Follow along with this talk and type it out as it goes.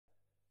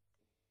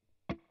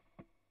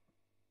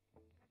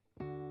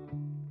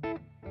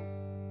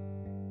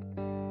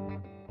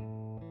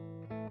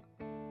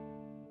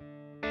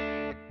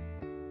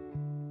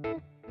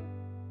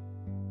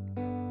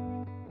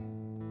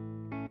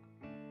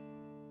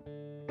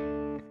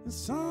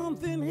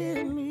Something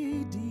hit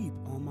me deep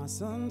on my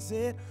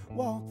sunset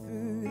walk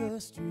through the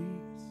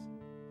streets.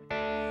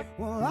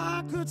 Well,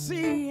 I could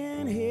see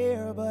and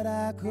hear, but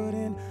I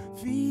couldn't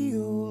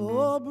feel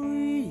or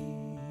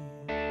breathe.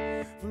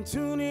 From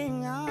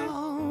tuning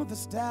out the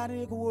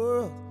static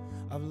world,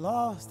 I've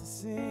lost the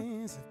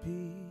sense of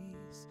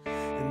peace,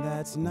 and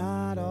that's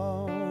not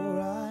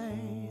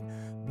alright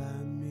by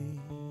me.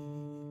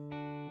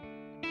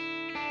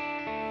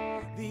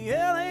 The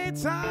LA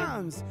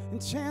Times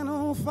and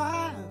Channel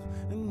 5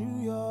 and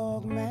New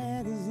York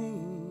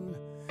Magazine,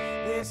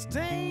 they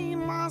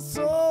stain my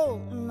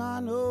soul, and I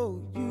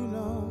know you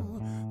know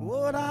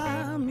what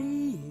I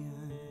mean.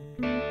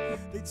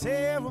 They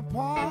tear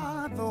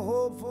apart the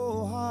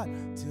hopeful heart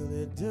till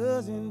it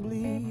doesn't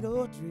bleed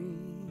or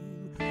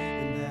dream,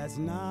 and that's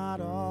not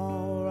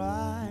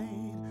alright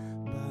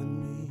by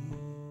me.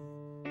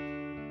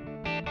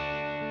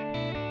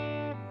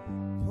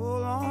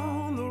 Pull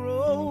on the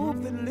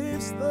rope that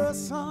lifts the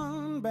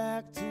sun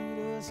back to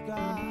the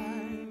sky.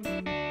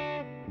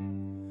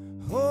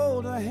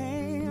 Hold a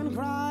hand,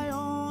 cry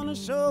on a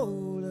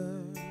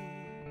shoulder.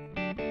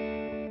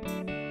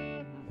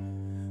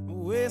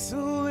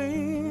 Whistle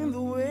in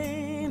the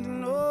wind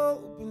and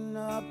open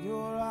up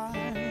your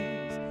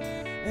eyes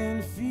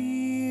and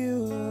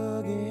feel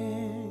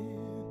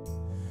again,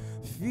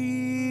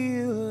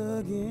 feel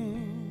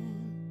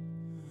again.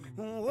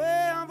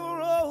 Where the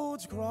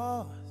roads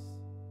cross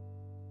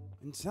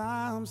and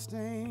time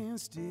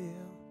stands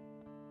still,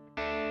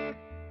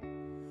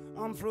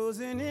 I'm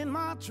frozen in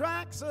my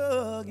tracks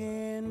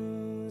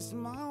against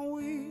my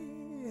wheel.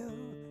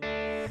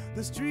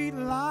 The street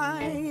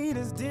light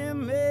is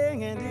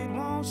dimming and it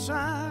won't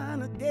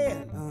shine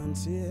again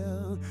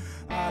until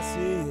I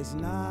see it's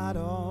not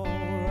all